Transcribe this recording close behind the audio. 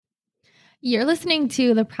You're listening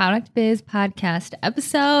to the Product Biz Podcast,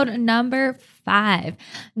 episode number 5.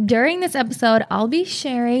 During this episode, I'll be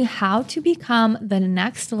sharing how to become the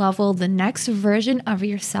next level, the next version of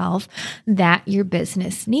yourself that your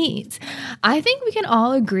business needs. I think we can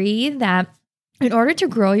all agree that in order to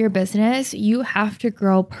grow your business, you have to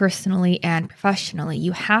grow personally and professionally.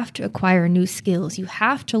 You have to acquire new skills. You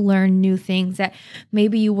have to learn new things that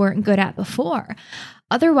maybe you weren't good at before.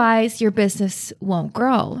 Otherwise, your business won't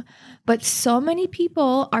grow. But so many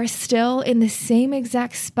people are still in the same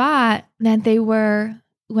exact spot that they were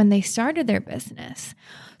when they started their business.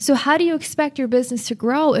 So how do you expect your business to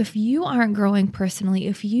grow if you aren't growing personally,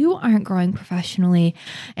 if you aren't growing professionally?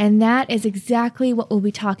 And that is exactly what we'll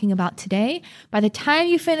be talking about today. By the time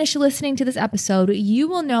you finish listening to this episode, you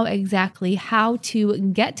will know exactly how to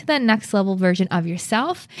get to that next level version of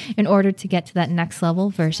yourself in order to get to that next level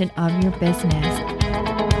version of your business.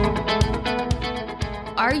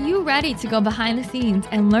 Are you ready to go behind the scenes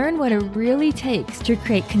and learn what it really takes to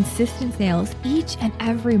create consistent sales each and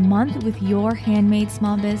every month with your handmade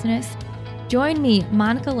small business? Join me,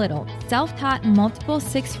 Monica Little, self-taught multiple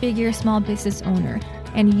six-figure small business owner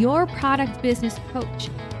and your product business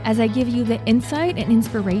coach, as I give you the insight and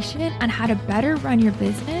inspiration on how to better run your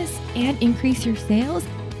business and increase your sales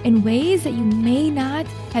in ways that you may not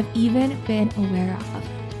have even been aware of,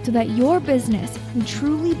 so that your business can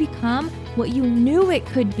truly become what you knew it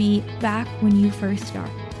could be back when you first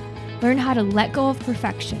started. Learn how to let go of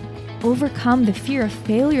perfection, overcome the fear of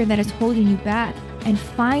failure that is holding you back, and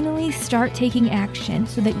finally start taking action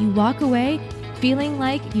so that you walk away feeling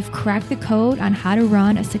like you've cracked the code on how to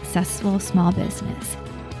run a successful small business.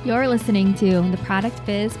 You're listening to the Product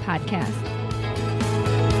Biz Podcast.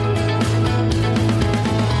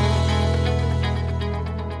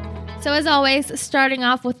 So as always, starting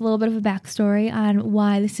off with a little bit of a backstory on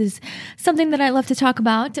why this is something that I love to talk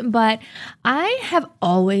about, but I have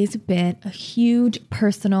always been a huge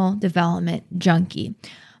personal development junkie,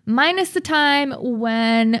 minus the time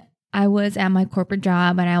when I was at my corporate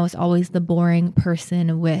job and I was always the boring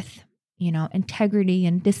person with, integrity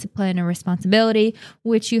and discipline and responsibility,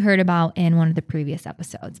 which you heard about in one of the previous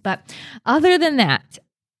episodes. But other than that,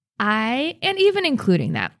 and even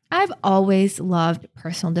including that, I've always loved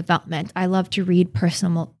personal development. I love to read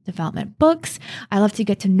personal development books. I love to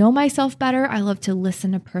get to know myself better. I love to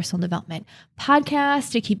listen to personal development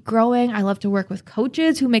podcasts to keep growing. I love to work with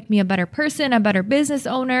coaches who make me a better person, a better business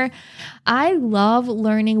owner. I love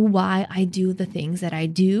learning why I do the things that I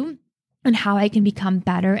do and how I can become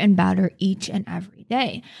better and better each and every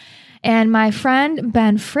day. And my friend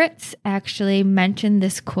Ben Fritz actually mentioned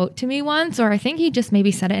this quote to me once, or I think he just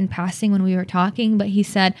maybe said it in passing when we were talking, but he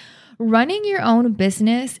said, running your own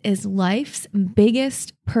business is life's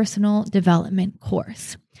biggest personal development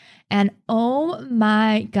course. And oh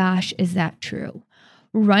my gosh, is that true?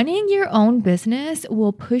 Running your own business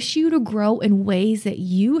will push you to grow in ways that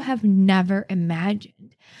you have never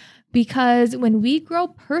imagined. Because when we grow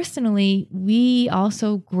personally, we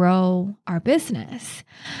also grow our business.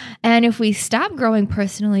 And if we stop growing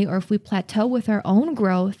personally, or if we plateau with our own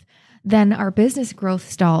growth, then our business growth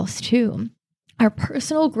stalls too. Our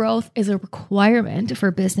personal growth is a requirement for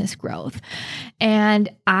business growth. And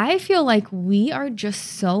I feel like we are just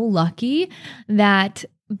so lucky that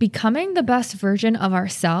becoming the best version of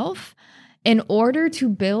ourselves in order to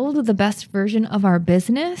build the best version of our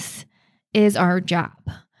business is our job.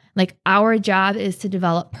 Like, our job is to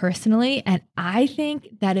develop personally, and I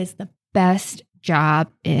think that is the best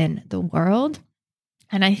job in the world.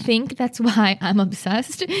 And I think that's why I'm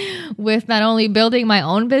obsessed with not only building my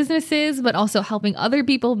own businesses, but also helping other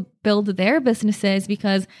people build their businesses,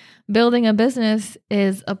 because building a business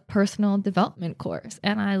is a personal development course.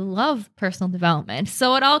 And I love personal development.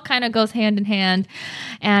 So it all kind of goes hand in hand.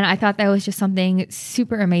 And I thought that was just something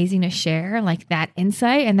super amazing to share, like that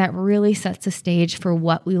insight. And that really sets the stage for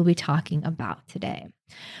what we will be talking about today.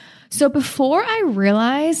 So before I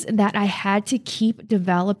realized that I had to keep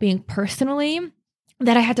developing personally,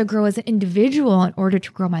 that I had to grow as an individual in order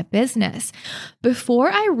to grow my business. Before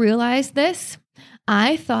I realized this,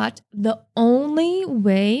 I thought the only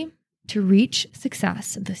way to reach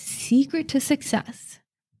success, the secret to success,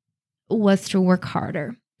 was to work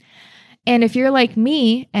harder. And if you're like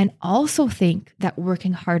me and also think that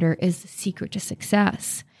working harder is the secret to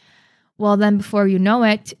success, well, then before you know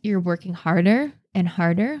it, you're working harder and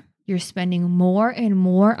harder. You're spending more and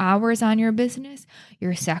more hours on your business.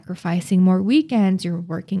 You're sacrificing more weekends. You're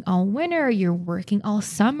working all winter. You're working all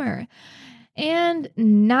summer. And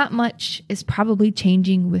not much is probably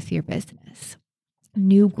changing with your business.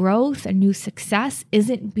 New growth and new success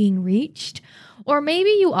isn't being reached, Or maybe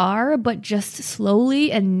you are, but just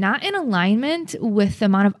slowly and not in alignment with the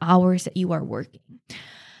amount of hours that you are working.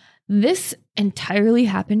 This entirely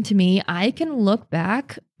happened to me. I can look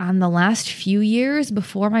back on the last few years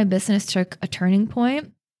before my business took a turning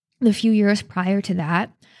point, the few years prior to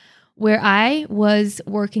that, where I was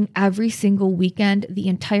working every single weekend, the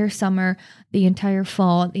entire summer, the entire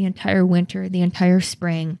fall, the entire winter, the entire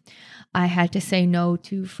spring. I had to say no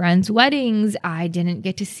to friends' weddings. I didn't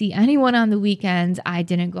get to see anyone on the weekends. I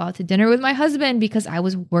didn't go out to dinner with my husband because I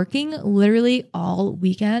was working literally all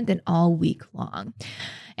weekend and all week long.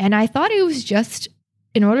 And I thought it was just,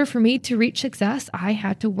 in order for me to reach success, I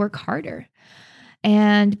had to work harder.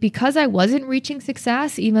 And because I wasn't reaching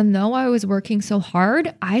success, even though I was working so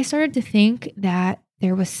hard, I started to think that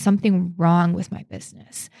there was something wrong with my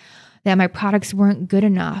business, that my products weren't good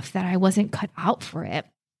enough, that I wasn't cut out for it,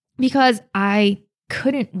 because I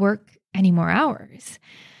couldn't work any more hours.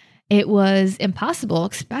 It was impossible,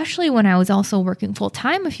 especially when I was also working full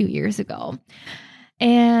time a few years ago.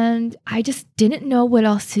 And I just didn't know what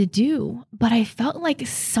else to do, but I felt like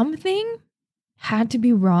something had to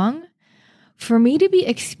be wrong for me to be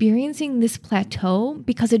experiencing this plateau,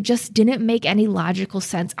 because it just didn't make any logical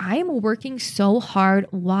sense. I am working so hard.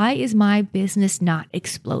 Why is my business not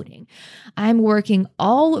exploding? I'm working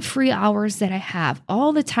all free hours that I have,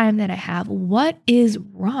 all the time that I have. What is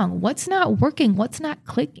wrong? What's not working? What's not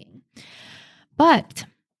clicking? But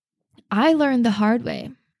I learned the hard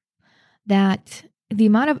way that the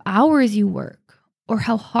amount of hours you work or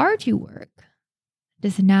how hard you work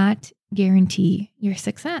does not guarantee your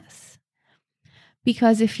success.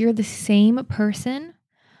 Because if you're the same person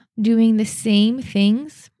doing the same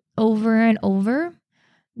things over and over,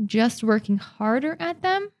 just working harder at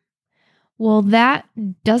them, well, that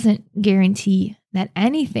doesn't guarantee that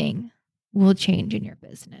anything will change in your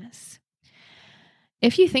business.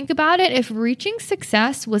 If you think about it, if reaching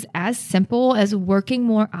success was as simple as working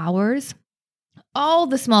more hours, all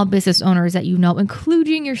the small business owners that you know,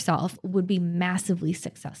 including yourself, would be massively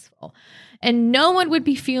successful. And no one would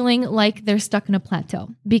be feeling like they're stuck in a plateau,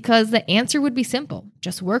 because the answer would be simple.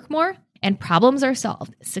 Just work more and problems are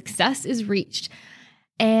solved. Success is reached.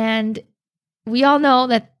 And we all know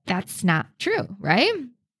that that's not true, right?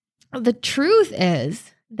 The truth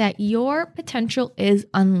is that your potential is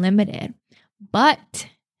unlimited, but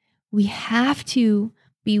we have to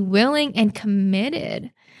be willing and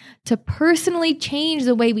committed to personally change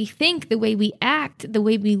the way we think, the way we act, the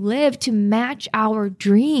way we live to match our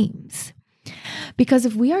dreams. Because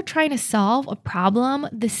if we are trying to solve a problem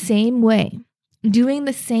the same way, doing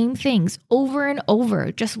the same things over and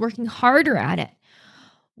over, just working harder at it,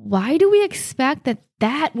 why do we expect that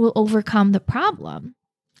that will overcome the problem?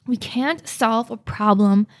 We can't solve a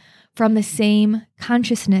problem from the same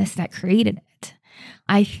consciousness that created it.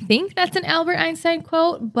 I think that's an Albert Einstein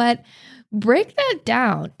quote, but break that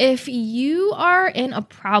down. If you are in a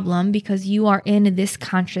problem because you are in this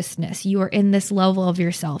consciousness, you are in this level of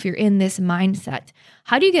yourself, you're in this mindset,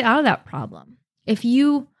 how do you get out of that problem? If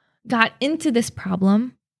you got into this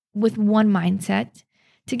problem with one mindset,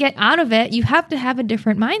 to get out of it, you have to have a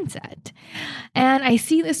different mindset. And I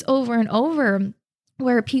see this over and over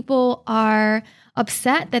where people are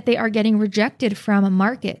upset that they are getting rejected from a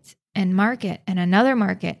market and another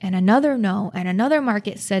market and another no, and another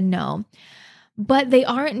market said no. But they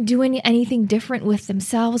aren't doing anything different with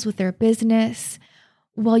themselves, with their business.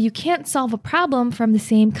 Well, you can't solve a problem from the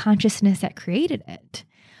same consciousness that created it.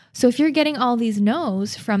 So if you're getting all these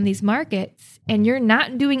no's from these markets and you're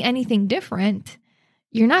not doing anything different,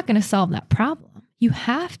 you're not going to solve that problem. You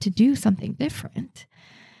have to do something different.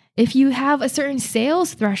 If you have a certain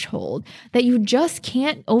sales threshold that you just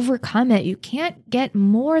can't overcome it, you can't get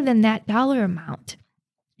more than that dollar amount,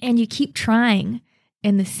 and you keep trying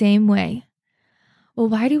in the same way, well,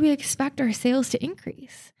 why do we expect our sales to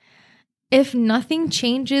increase? If nothing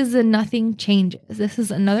changes, then nothing changes. This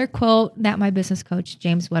is another quote that my business coach,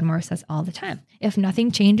 James Wedmore, says all the time. If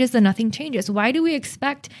nothing changes, then nothing changes. Why do we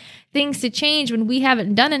expect things to change when we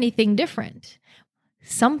haven't done anything different?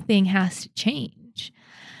 Something has to change.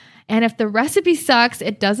 And if the recipe sucks,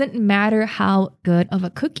 it doesn't matter how good of a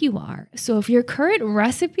cook you are. So if your current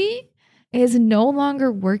recipe is no longer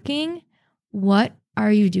working, what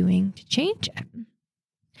are you doing to change it?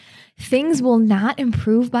 Things will not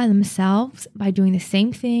improve by themselves by doing the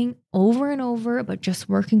same thing over and over, but just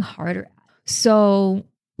working harder. So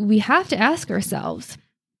we have to ask ourselves,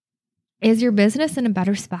 is your business in a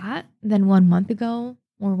better spot than 1 month ago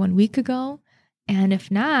or 1 week ago? And if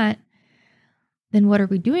not, then what are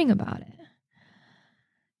we doing about it?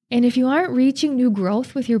 And if you aren't reaching new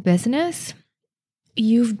growth with your business,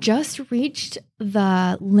 you've just reached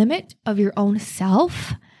the limit of your own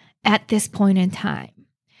self at this point in time.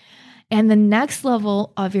 And the next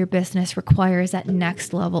level of your business requires that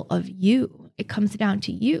next level of you. It comes down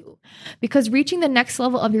to you, because reaching the next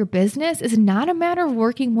level of your business is not a matter of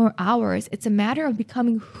working more hours. It's a matter of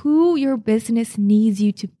becoming who your business needs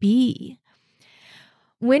you to be.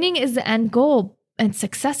 Winning is the end goal, and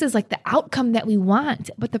success is like the outcome that we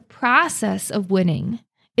want. But the process of winning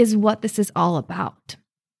is what this is all about.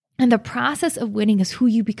 And the process of winning is who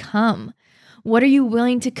you become. What are you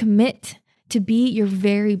willing to commit to be your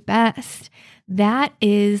very best? That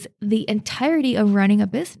is the entirety of running a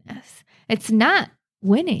business. It's not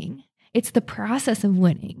winning. It's the process of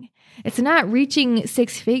winning. It's not reaching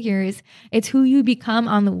six figures. It's who you become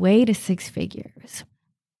on the way to six figures.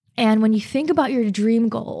 And when you think about your dream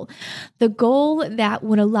goal, the goal that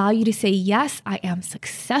would allow you to say, yes, I am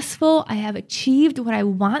successful. I have achieved what I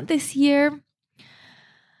want this year.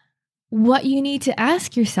 What you need to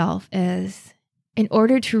ask yourself is, in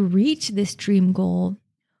order to reach this dream goal,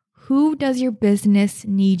 who does your business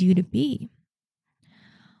need you to be?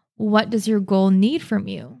 What does your goal need from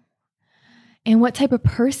you? And what type of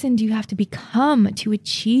person do you have to become to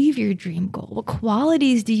achieve your dream goal? What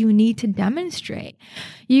qualities do you need to demonstrate?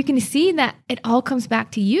 You can see that it all comes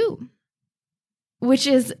back to you, which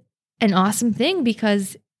is an awesome thing,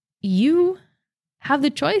 because you have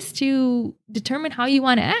the choice to determine how you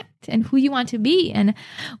want to act and who you want to be and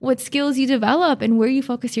what skills you develop and where you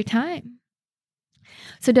focus your time.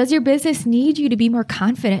 So does your business need you to be more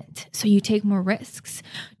confident so you take more risks?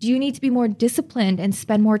 Do you need to be more disciplined and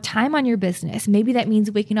spend more time on your business? Maybe that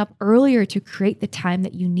means waking up earlier to create the time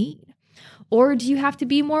that you need. Or do you have to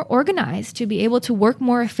be more organized to be able to work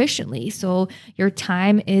more efficiently so your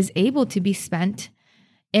time is able to be spent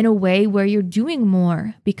in a way where you're doing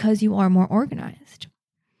more because you are more organized?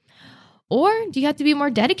 Or do you have to be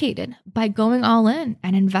more dedicated by going all in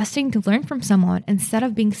and investing to learn from someone instead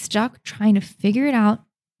of being stuck trying to figure it out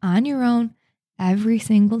on your own every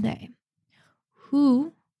single day?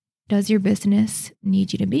 Who does your business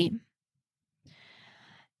need you to be?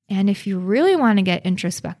 And if you really want to get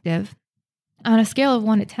introspective, on a scale of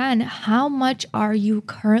 1 to 10, how much are you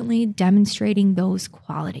currently demonstrating those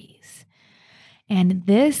qualities? And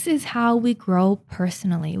this is how we grow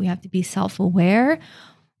personally. We have to be self-aware.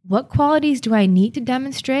 What qualities do I need to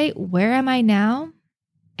demonstrate? Where am I now?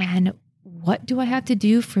 And what do I have to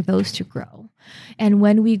do for those to grow? And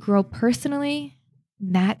when we grow personally,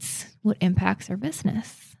 that's what impacts our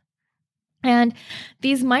business. And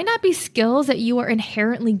these might not be skills that you are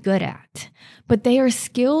inherently good at, but they are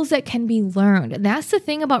skills that can be learned. And that's the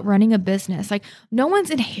thing about running a business. Like, no one's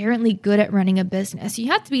inherently good at running a business. You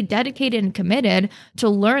have to be dedicated and committed to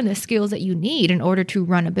learn the skills that you need in order to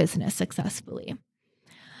run a business successfully.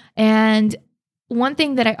 And one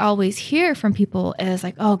thing that I always hear from people is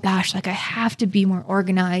like, oh gosh, like I have to be more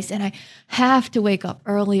organized and I have to wake up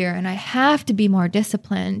earlier and I have to be more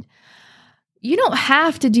disciplined. You don't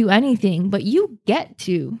have to do anything, but you get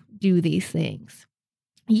to do these things.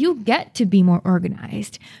 You get to be more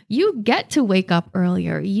organized. You get to wake up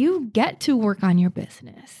earlier. You get to work on your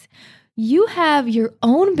business. You have your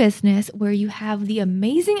own business where you have the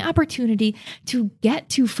amazing opportunity to get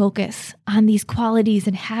to focus on these qualities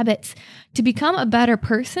and habits to become a better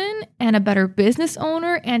person and a better business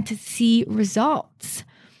owner and to see results.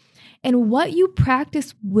 And what you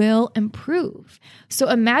practice will improve. So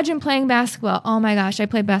imagine playing basketball. Oh my gosh, I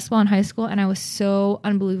played basketball in high school and I was so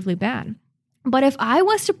unbelievably bad. But if I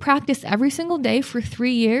was to practice every single day for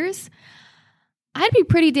 3 years, I'd be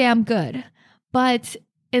pretty damn good. But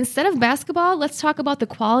instead of basketball, let's talk about the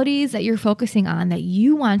qualities that you're focusing on, that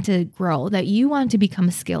you want to grow, that you want to become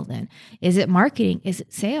skilled in. Is it marketing? Is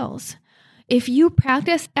it sales? If you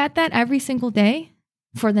practice at that every single day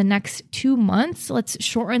for the next 2 months, let's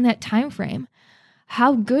shorten that time frame.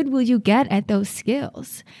 How good will you get at those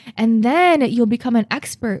skills? And then you'll become an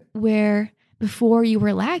expert where before you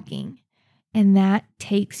were lacking. And that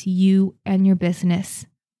takes you and your business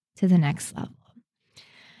to the next level.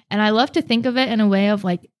 And I love to think of it in a way of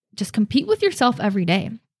like, just compete with yourself every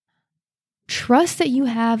day. Trust that you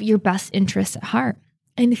have your best interests at heart.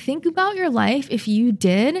 And think about your life if you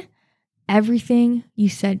did everything you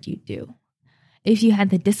said you'd do. If you had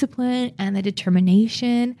the discipline and the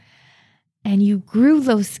determination and you grew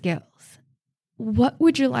those skills, what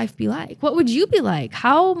would your life be like? What would you be like?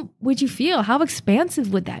 How would you feel? How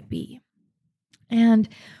expansive would that be? And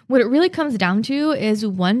what it really comes down to is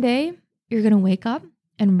one day you're going to wake up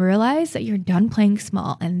and realize that you're done playing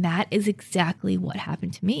small. And that is exactly what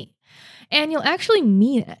happened to me. And you'll actually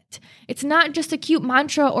mean it. It's not just a cute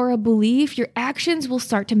mantra or a belief. Your actions will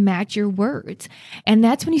start to match your words. And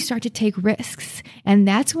that's when you start to take risks. And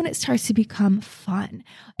that's when it starts to become fun.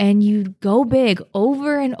 And you go big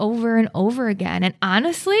over and over and over again. And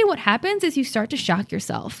honestly, what happens is you start to shock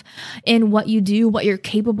yourself in what you do, what you're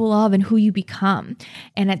capable of, and who you become.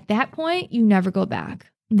 And at that point, you never go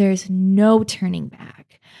back. There's no turning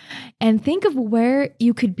back. And think of where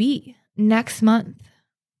you could be next month,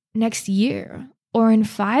 next year, or in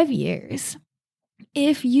 5 years,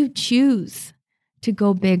 if you choose to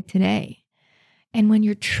go big today. And when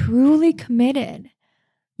you're truly committed,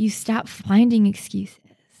 you stop finding excuses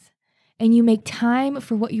and you make time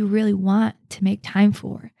for what you really want to make time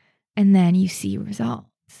for. And then you see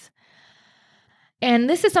results. And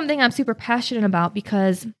this is something I'm super passionate about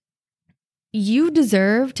because you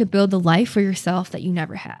deserve to build the life for yourself that you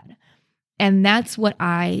never had. And that's what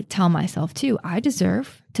I tell myself too. I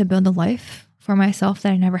deserve to build a life for myself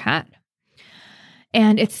that I never had.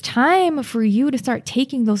 And it's time for you to start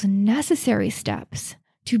taking those necessary steps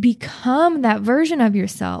to become that version of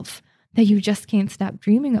yourself that you just can't stop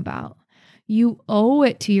dreaming about. You owe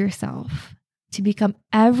it to yourself to become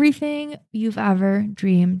everything you've ever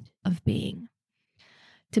dreamed of being,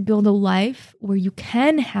 to build a life where you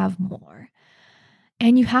can have more.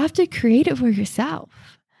 And you have to create it for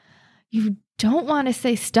yourself. You don't want to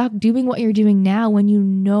stay stuck doing what you're doing now when you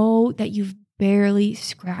know that you've barely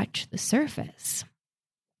scratched the surface.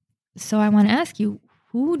 So I want to ask you,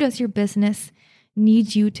 who does your business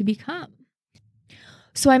need you to become?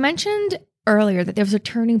 So I mentioned earlier that there was a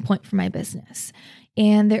turning point for my business.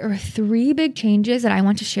 And there are 3 big changes that I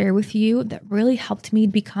want to share with you that really helped me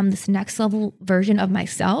become this next level version of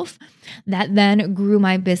myself that then grew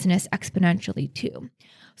my business exponentially too.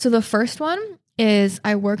 So the first one is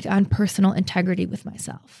I worked on personal integrity with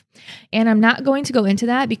myself. And I'm not going to go into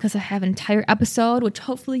that because I have an entire episode, which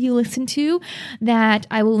hopefully you listen to, that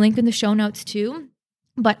I will link in the show notes too.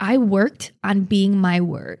 But I worked on being my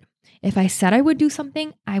word. If I said I would do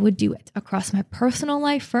something, I would do it across my personal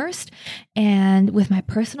life first and with my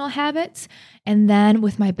personal habits and then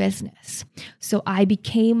with my business. So I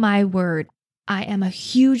became my word. I am a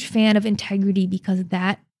huge fan of integrity because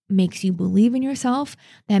that makes you believe in yourself,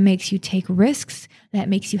 that makes you take risks, that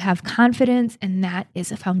makes you have confidence, and that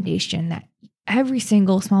is a foundation that every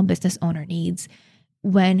single small business owner needs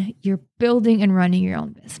when you're building and running your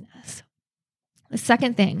own business. The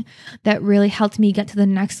second thing that really helped me get to the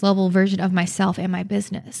next level version of myself and my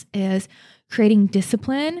business is creating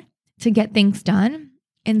discipline to get things done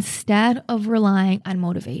instead of relying on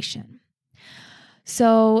motivation.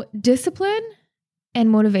 So discipline and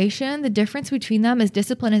motivation, the difference between them is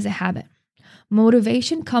discipline is a habit.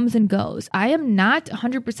 Motivation comes and goes. I am not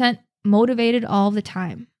 100% motivated all the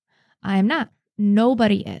time. I am not.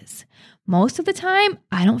 Nobody is. Most of the time,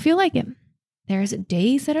 I don't feel like it. There's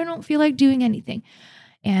days that I don't feel like doing anything.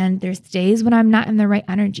 And there's days when I'm not in the right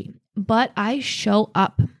energy. But I show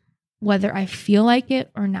up whether I feel like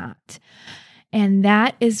it or not. And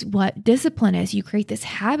that is what discipline is. You create this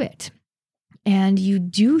habit and you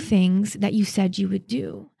do things that you said you would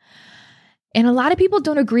do. And a lot of people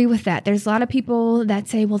don't agree with that. There's a lot of people that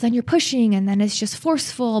say, well, then you're pushing and then it's just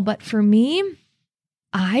forceful. But for me,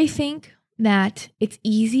 I think that it's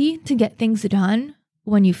easy to get things done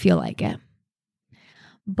when you feel like it.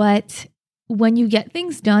 But when you get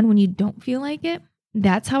things done when you don't feel like it,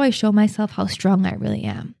 that's how I show myself how strong I really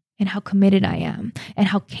am and how committed I am and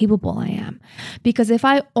how capable I am. Because if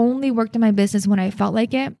I only worked in my business when I felt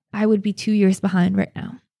like it, I would be 2 years behind right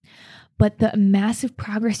now. But the massive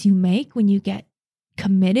progress you make when you get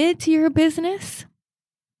committed to your business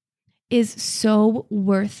is so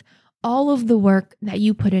worth all of the work that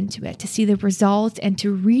you put into it to see the results and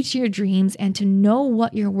to reach your dreams and to know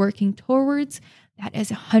what you're working towards. That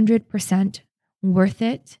is 100% worth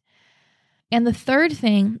it. And the third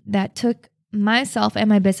thing that took myself and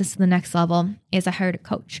my business to the next level is I hired a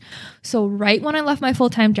coach. So right when I left my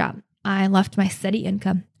full-time job, I left my steady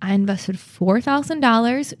income. I invested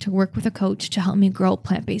 $4,000 to work with a coach to help me grow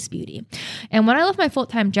plant-based beauty. And when I left my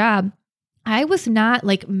full-time job, I was not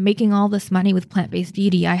like making all this money with plant-based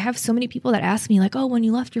beauty. I have so many people that ask me like, oh, when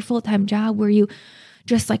you left your full-time job, were you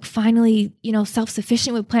just like finally,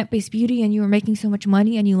 self-sufficient with plant-based beauty and you were making so much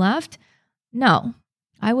money and you left? No,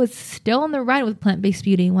 I was still on the ride with plant-based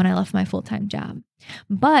beauty when I left my full-time job.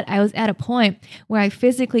 But I was at a point where I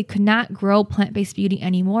physically could not grow plant-based beauty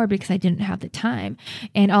anymore because I didn't have the time.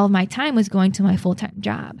 And all of my time was going to my full-time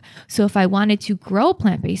job. So if I wanted to grow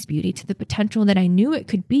plant-based beauty to the potential that I knew it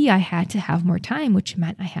could be, I had to have more time, which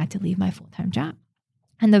meant I had to leave my full-time job.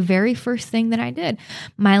 And the very first thing that I did,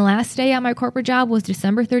 my last day at my corporate job was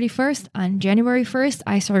December 31st. On January 1st,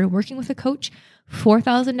 I started working with a coach,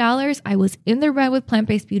 $4,000. I was in the red with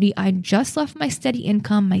Plant-Based Beauty. I just left my steady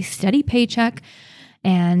income, my steady paycheck,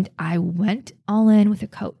 and I went all in with a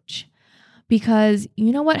coach. Because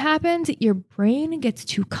you know what happens? Your brain gets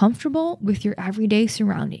too comfortable with your everyday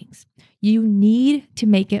surroundings. You need to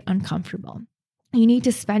make it uncomfortable. You need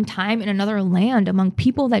to spend time in another land among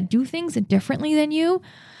people that do things differently than you.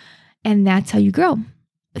 And that's how you grow.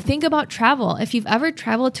 Think about travel. If you've ever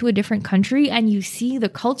traveled to a different country and you see the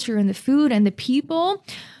culture and the food and the people,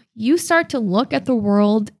 you start to look at the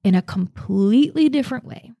world in a completely different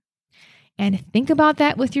way. And think about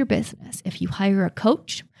that with your business. If you hire a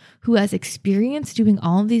coach who has experience doing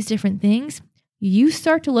all of these different things, you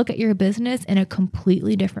start to look at your business in a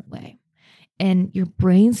completely different way. And your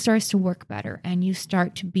brain starts to work better and you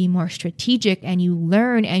start to be more strategic and you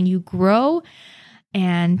learn and you grow.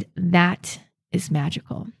 And that is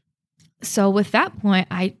magical. So with that point,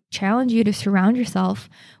 I challenge you to surround yourself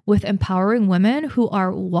with empowering women who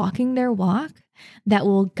are walking their walk that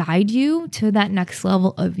will guide you to that next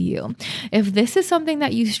level of you. If this is something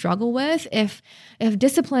that you struggle with, if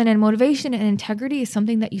discipline and motivation and integrity is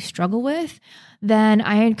something that you struggle with, then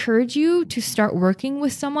I encourage you to start working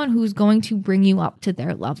with someone who's going to bring you up to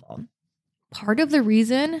their level. Part of the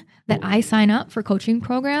reason that I sign up for coaching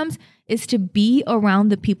programs is to be around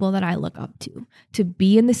the people that I look up to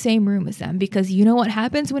be in the same room as them. Because you know what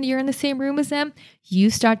happens when you're in the same room as them? You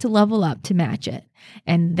start to level up to match it.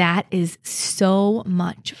 And that is so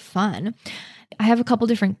much fun. I have a couple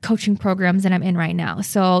different coaching programs that I'm in right now.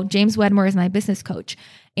 So James Wedmore is my business coach.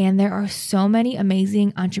 And there are so many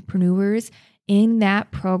amazing entrepreneurs in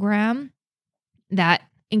that program that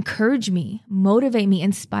encourage me, motivate me,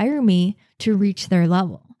 inspire me to reach their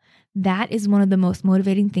level. That is one of the most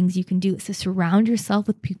motivating things you can do, is to surround yourself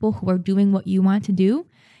with people who are doing what you want to do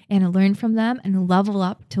and learn from them and level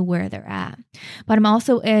up to where they're at. But I'm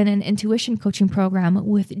also in an intuition coaching program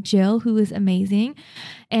with Jill, who is amazing.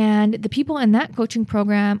 And the people in that coaching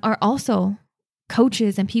program are also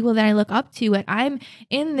coaches and people that I look up to. And I'm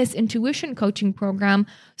in this intuition coaching program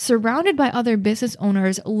surrounded by other business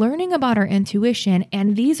owners learning about our intuition.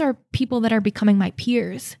 And these are people that are becoming my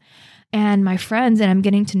peers and my friends, and I'm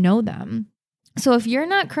getting to know them. So if you're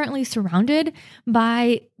not currently surrounded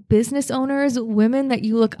by business owners, women that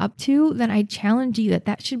you look up to, then I challenge you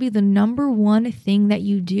that should be the number one thing that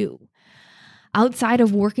you do outside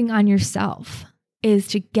of working on yourself, is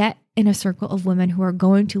to get in a circle of women who are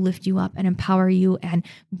going to lift you up and empower you and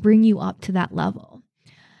bring you up to that level.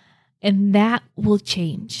 And that will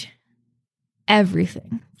change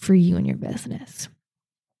everything for you and your business.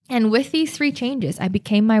 And with these 3 changes, I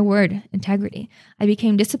became my word, integrity. I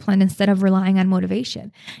became disciplined instead of relying on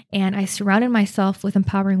motivation. And I surrounded myself with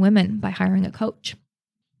empowering women by hiring a coach.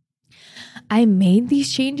 I made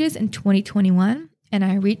these changes in 2021, and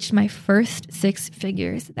I reached my first 6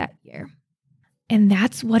 figures that year. And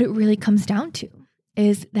that's what it really comes down to,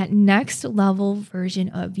 is that next level version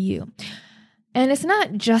of you. And it's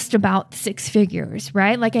not just about 6 figures,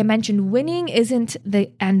 right? Like I mentioned, winning isn't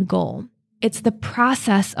the end goal. It's the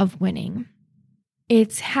process of winning.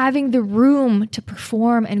 It's having the room to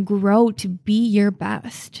perform and grow to be your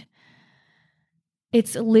best.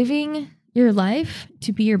 It's living your life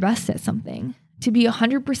to be your best at something, to be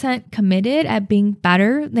 100% committed at being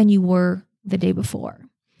better than you were the day before.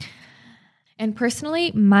 And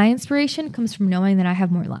personally, my inspiration comes from knowing that I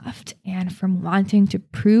have more left and from wanting to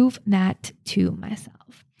prove that to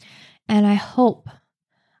myself. And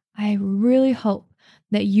I really hope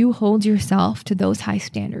that you hold yourself to those high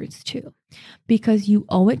standards too, because you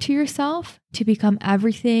owe it to yourself to become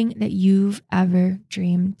everything that you've ever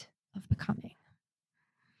dreamed of becoming.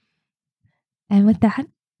 And with that,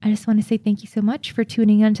 I just want to say thank you so much for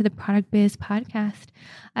tuning in to the Product Biz podcast.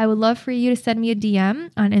 I would love for you to send me a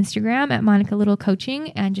DM on Instagram at Monica Little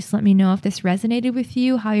Coaching and just let me know if this resonated with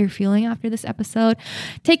you, how you're feeling after this episode.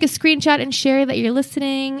 Take a screenshot and share that you're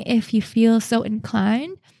listening if you feel so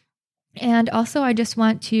inclined. And also, I just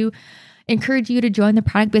want to encourage you to join the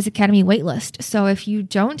Product Biz Academy waitlist. So if you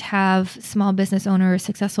don't have small business owners,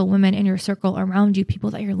 successful women in your circle around you,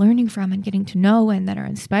 people that you're learning from and getting to know and that are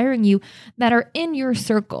inspiring you, that are in your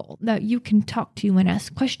circle that you can talk to and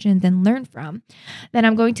ask questions and learn from, then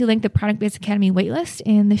I'm going to link the Product Biz Academy waitlist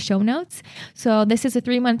in the show notes. So this is a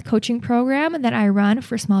 3-month coaching program that I run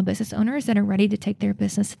for small business owners that are ready to take their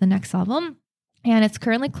business to the next level. And it's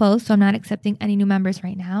currently closed, so I'm not accepting any new members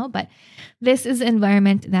right now. But this is an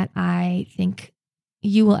environment that I think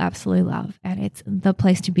you will absolutely love. And it's the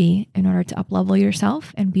place to be in order to up-level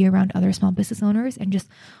yourself and be around other small business owners and just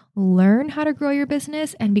learn how to grow your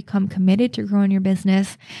business and become committed to growing your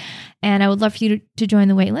business. And I would love for you to join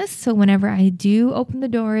the waitlist. So whenever I do open the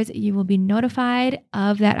doors, you will be notified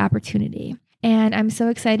of that opportunity. And I'm so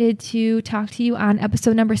excited to talk to you on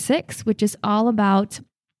episode number 6, which is all about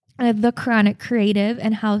the chronic creative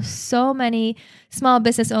and how so many small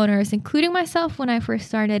business owners, including myself when I first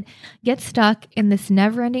started, get stuck in this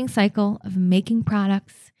never-ending cycle of making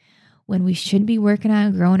products when we should be working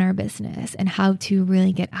on growing our business, and how to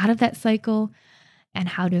really get out of that cycle and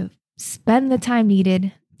how to spend the time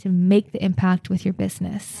needed to make the impact with your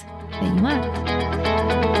business that you want.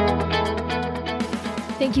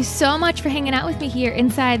 Thank you so much for hanging out with me here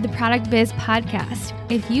inside the Product Biz podcast.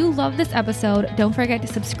 If you love this episode, don't forget to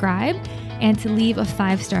subscribe and to leave a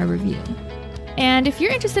 5-star review. And if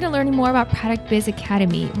you're interested in learning more about Product Biz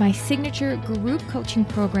Academy, my signature group coaching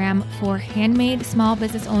program for handmade small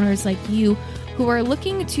business owners like you who are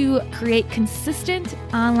looking to create consistent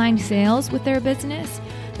online sales with their business,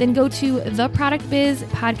 then go to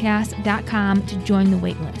theproductbizpodcast.com to join the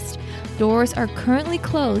waitlist. Doors are currently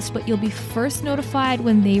closed, but you'll be first notified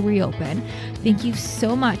when they reopen. Thank you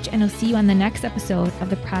so much, and I'll see you on the next episode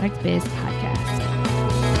of the Product Biz Podcast.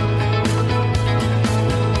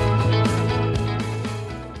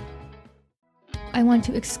 I want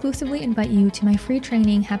to exclusively invite you to my free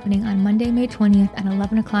training happening on Monday, May 20th at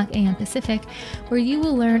 11 o'clock a.m. Pacific, where you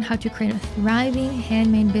will learn how to create a thriving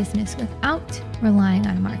handmade business without relying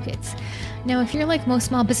on markets. Now, if you're like most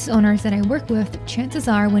small business owners that I work with, chances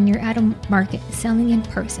are when you're at a market, selling in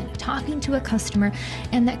person, talking to a customer,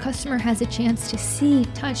 and that customer has a chance to see,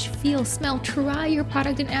 touch, feel, smell, try your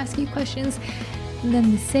product and ask you questions,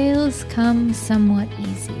 then the sales come somewhat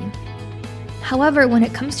easy. However, when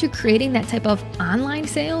it comes to creating that type of online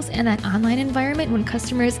sales and that online environment, when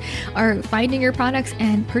customers are finding your products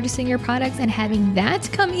and purchasing your products and having that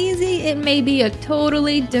come easy, it may be a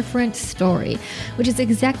totally different story, which is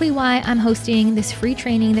exactly why I'm hosting this free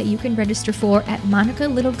training that you can register for at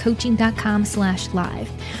monicalittlecoaching.com/live.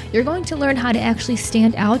 You're going to learn how to actually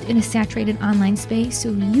stand out in a saturated online space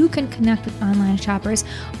so you can connect with online shoppers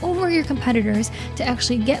over your competitors to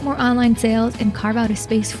actually get more online sales and carve out a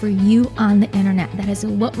space for you on the internet. That is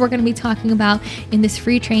what we're going to be talking about in this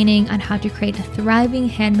free training on how to create a thriving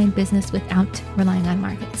handmade business without relying on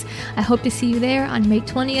markets. I hope to see you there on May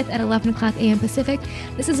 20th at 11 o'clock a.m. Pacific.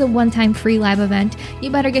 This is a one-time free live event.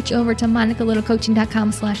 You better get you over to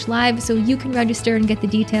monicalittlecoaching.com/live so you can register and get the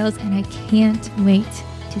details, and I can't wait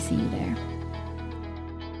to see you there.